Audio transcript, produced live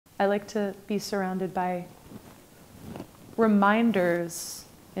I like to be surrounded by reminders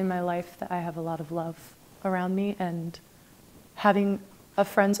in my life that I have a lot of love around me, and having a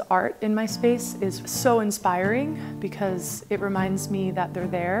friend's art in my space is so inspiring because it reminds me that they're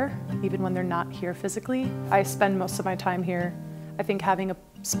there even when they're not here physically. I spend most of my time here. I think having a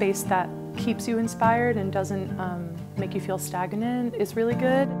space that keeps you inspired and doesn't make you feel stagnant is really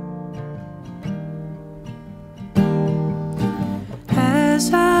good.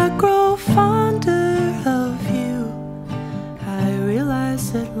 As I grow fonder of you, I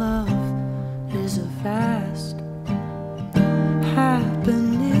realize that love is a vast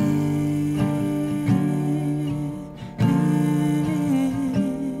happening.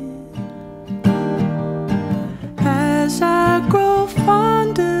 As I grow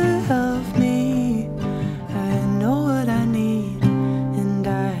fonder of me, I know what I need, and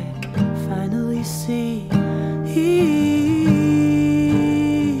I finally see.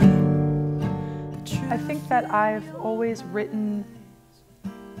 I think that I've always written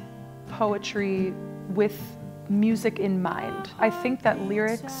poetry with music in mind. I think that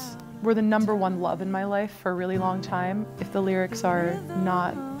lyrics were the #1 love in my life for a really long time. If the lyrics are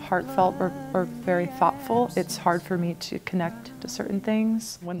not heartfelt or very thoughtful, it's hard for me to connect to certain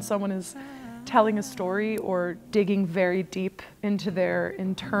things. When someone is telling a story or digging very deep into their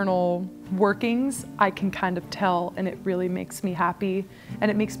internal workings, I can kind of tell, and it really makes me happy,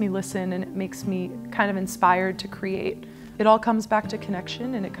 and it makes me listen, and it makes me kind of inspired to create. It all comes back to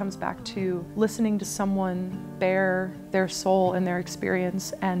connection, and it comes back to listening to someone bare their soul and their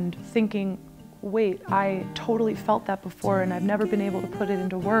experience and thinking, wait, I totally felt that before and I've never been able to put it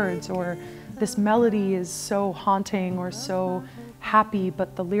into words, or this melody is so haunting or so happy,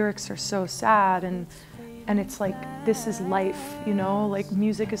 but the lyrics are so sad, and it's like, this is life, you know? Like,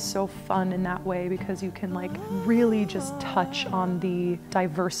 music is so fun in that way because you can like really just touch on the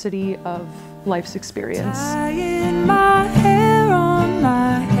diversity of life's experience. Tying my hair on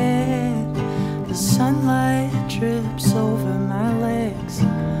my head, the sunlight drips over my legs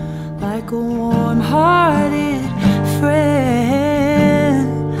like a warm-hearted friend.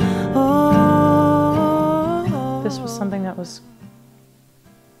 Oh, this was something that was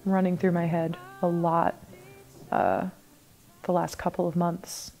running through my head a lot the last couple of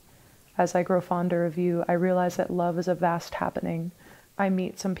months. As I grow fonder of you, I realize that love is a vast happening. I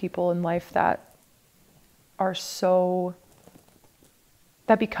meet some people in life that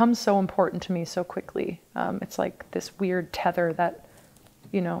become so important to me so quickly. It's like this weird tether that,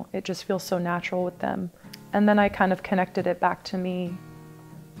 you know, it just feels so natural with them. And then I kind of connected it back to me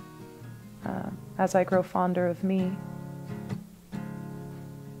as I grow fonder of me.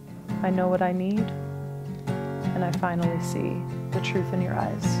 I know what I need, and I finally see the truth in your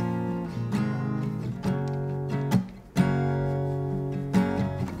eyes.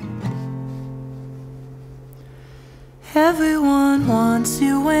 everyone wants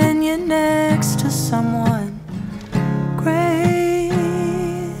you when you're next to someone great.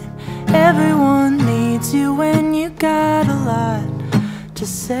 Everyone needs you when you got a lot to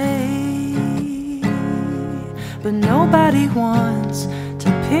say, but nobody wants to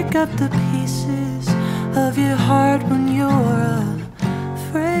pick up the pieces of your heart when you're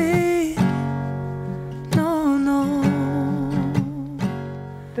afraid. No, no.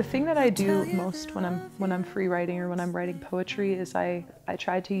 The thing that I do most when I'm free writing or when I'm writing poetry is I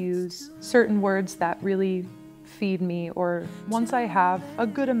try to use certain words that really feed me, or once I have a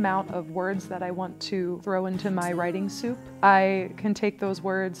good amount of words that I want to throw into my writing soup, I can take those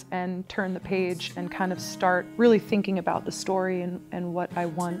words and turn the page and kind of start really thinking about the story and what I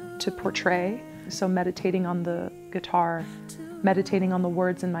want to portray. So meditating on the guitar, meditating on the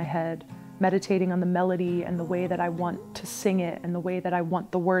words in my head, meditating on the melody and the way that I want to sing it and the way that I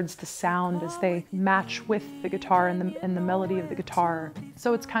want the words to sound as they match with the guitar and the melody of the guitar.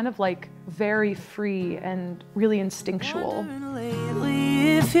 So it's kind of like very free and really instinctual.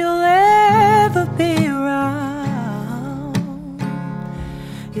 Lately, if you'll ever be around,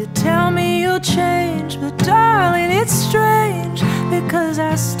 you tell me you'll change, but darling, it's strange because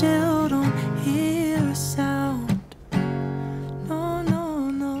I still don't hear a sound.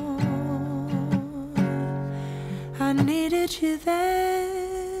 I needed you then,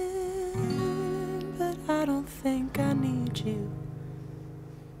 but I don't think I need you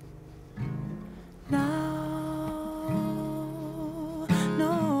now.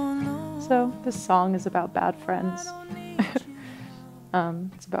 No, no. So this song is about bad friends.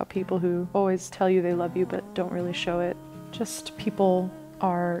 It's about people who always tell you they love you but don't really show it. Just people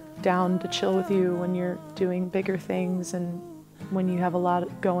are down to chill with you when you're doing bigger things and when you have a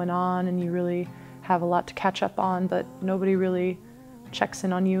lot going on and you really have a lot to catch up on, but nobody really checks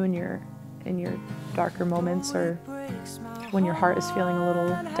in on you in your darker moments, or when your heart is feeling a little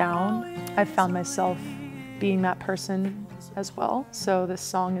down. I've found myself being that person as well. So this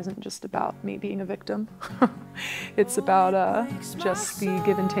song isn't just about me being a victim. It's about just the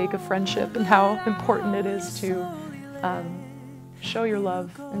give and take of friendship and how important it is to show your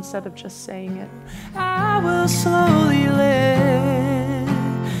love instead of just saying it. I will slowly let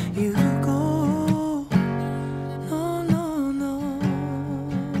you go. No, no, no.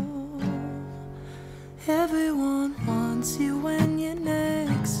 Everyone wants you when you're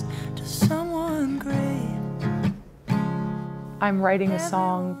next to someone great. I'm writing a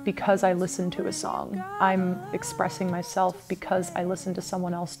song because I listened to a song. I'm expressing myself because I listened to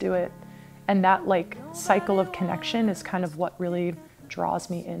someone else do it. And that like cycle of connection is kind of what really draws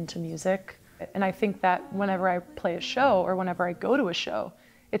me into music. And I think that whenever I play a show or whenever I go to a show,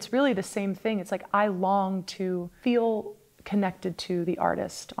 it's really the same thing. It's like I long to feel connected to the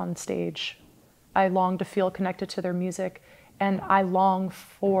artist on stage. I long to feel connected to their music. And I long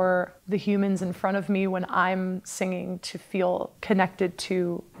for the humans in front of me when I'm singing to feel connected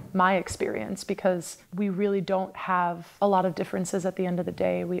to my experience, because we really don't have a lot of differences at the end of the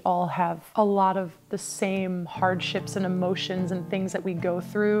day. We all have a lot of the same hardships and emotions and things that we go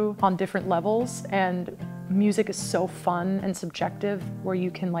through on different levels. And music is so fun and subjective, where you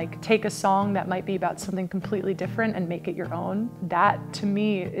can like take a song that might be about something completely different and make it your own. That to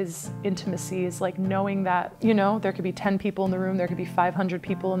me is intimacy, is like knowing that, you know, there could be 10 people in the room, there could be 500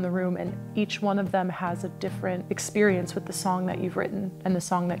 people in the room, and each one of them has a different experience with the song that you've written and the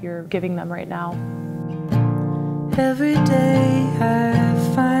song that you're giving them right now. Every day I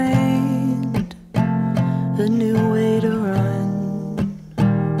find a new way to run.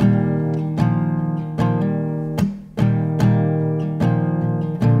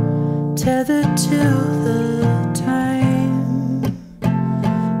 Tethered to the time,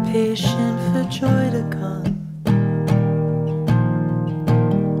 patient for joy to come.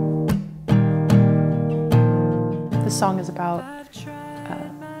 The song is about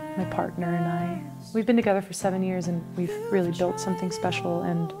my partner and I. We've been together for 7 years and we've really built something special,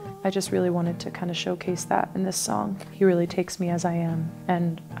 and I just really wanted to kind of showcase that in this song. He really takes me as I am,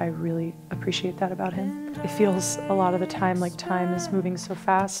 and I really appreciate that about him. It feels a lot of the time like time is moving so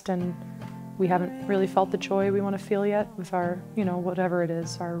fast, and we haven't really felt the joy we want to feel yet with our, you know, whatever it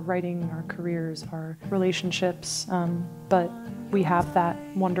is, our writing, our careers, our relationships. But we have that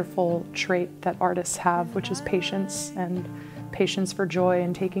wonderful trait that artists have, which is patience, and patience for joy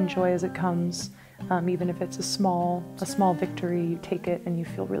and taking joy as it comes. Even if it's a small victory, you take it and you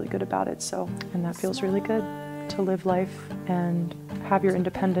feel really good about it. So, and that feels really good, to live life and have your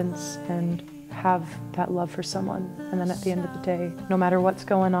independence and have that love for someone. And then at the end of the day, no matter what's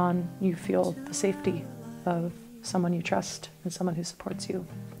going on, you feel the safety of someone you trust and someone who supports you.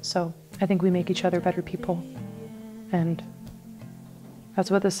 So I think we make each other better people. And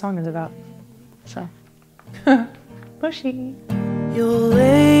that's what this song is about. So, mushy. You'll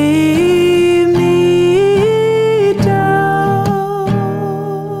lay me down.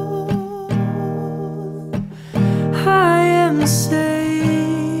 I am safe.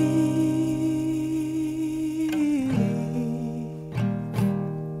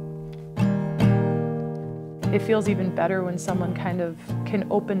 It feels even better when someone kind of can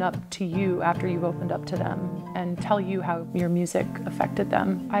open up to you after you've opened up to them and tell you how your music affected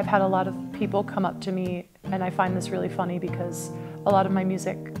them. I've had a lot of people come up to me, and I find this really funny because a lot of my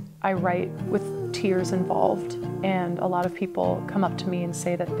music I write with tears involved, and a lot of people come up to me and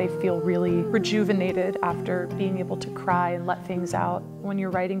say that they feel really rejuvenated after being able to cry and let things out. When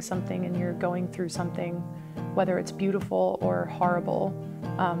you're writing something and you're going through something, whether it's beautiful or horrible,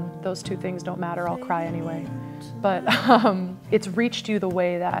 those two things don't matter, I'll cry anyway. But it's reached you the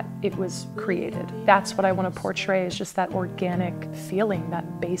way that it was created. That's what I want to portray, is just that organic feeling,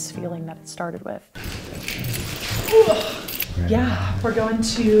 that bass feeling that it started with. Yeah, we're going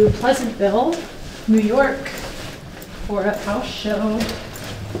to Pleasantville, New York for a house show,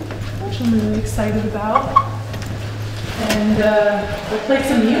 which I'm really excited about. And we'll play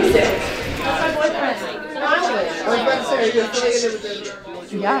some music. How's my boyfriend?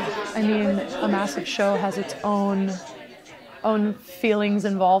 Yeah, I mean, a massive show has its own feelings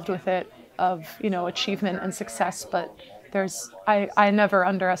involved with it of, you know, achievement and success, but I never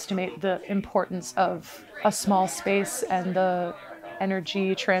underestimate the importance of a small space and the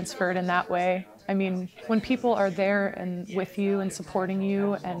energy transferred in that way. I mean, when people are there and with you and supporting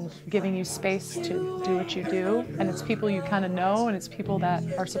you and giving you space to do what you do, and it's people you kind of know and it's people that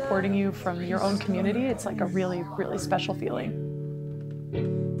are supporting you from your own community, it's like a really, really special feeling.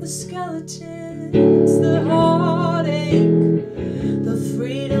 The skeletons, the heartache, the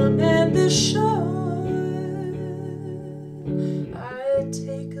shore. I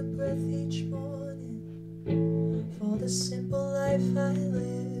take a breath each morning for the simple life I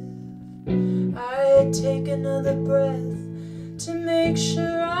live. I take another breath to make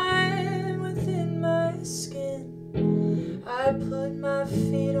sure I'm within my skin. I put my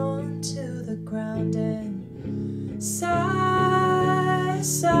feet onto the ground and sigh,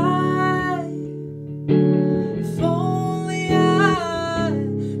 sigh. If only I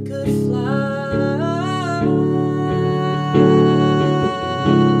could fly.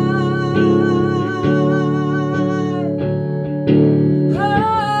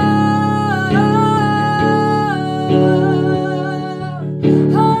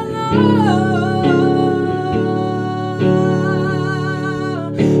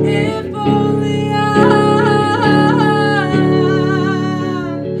 If only I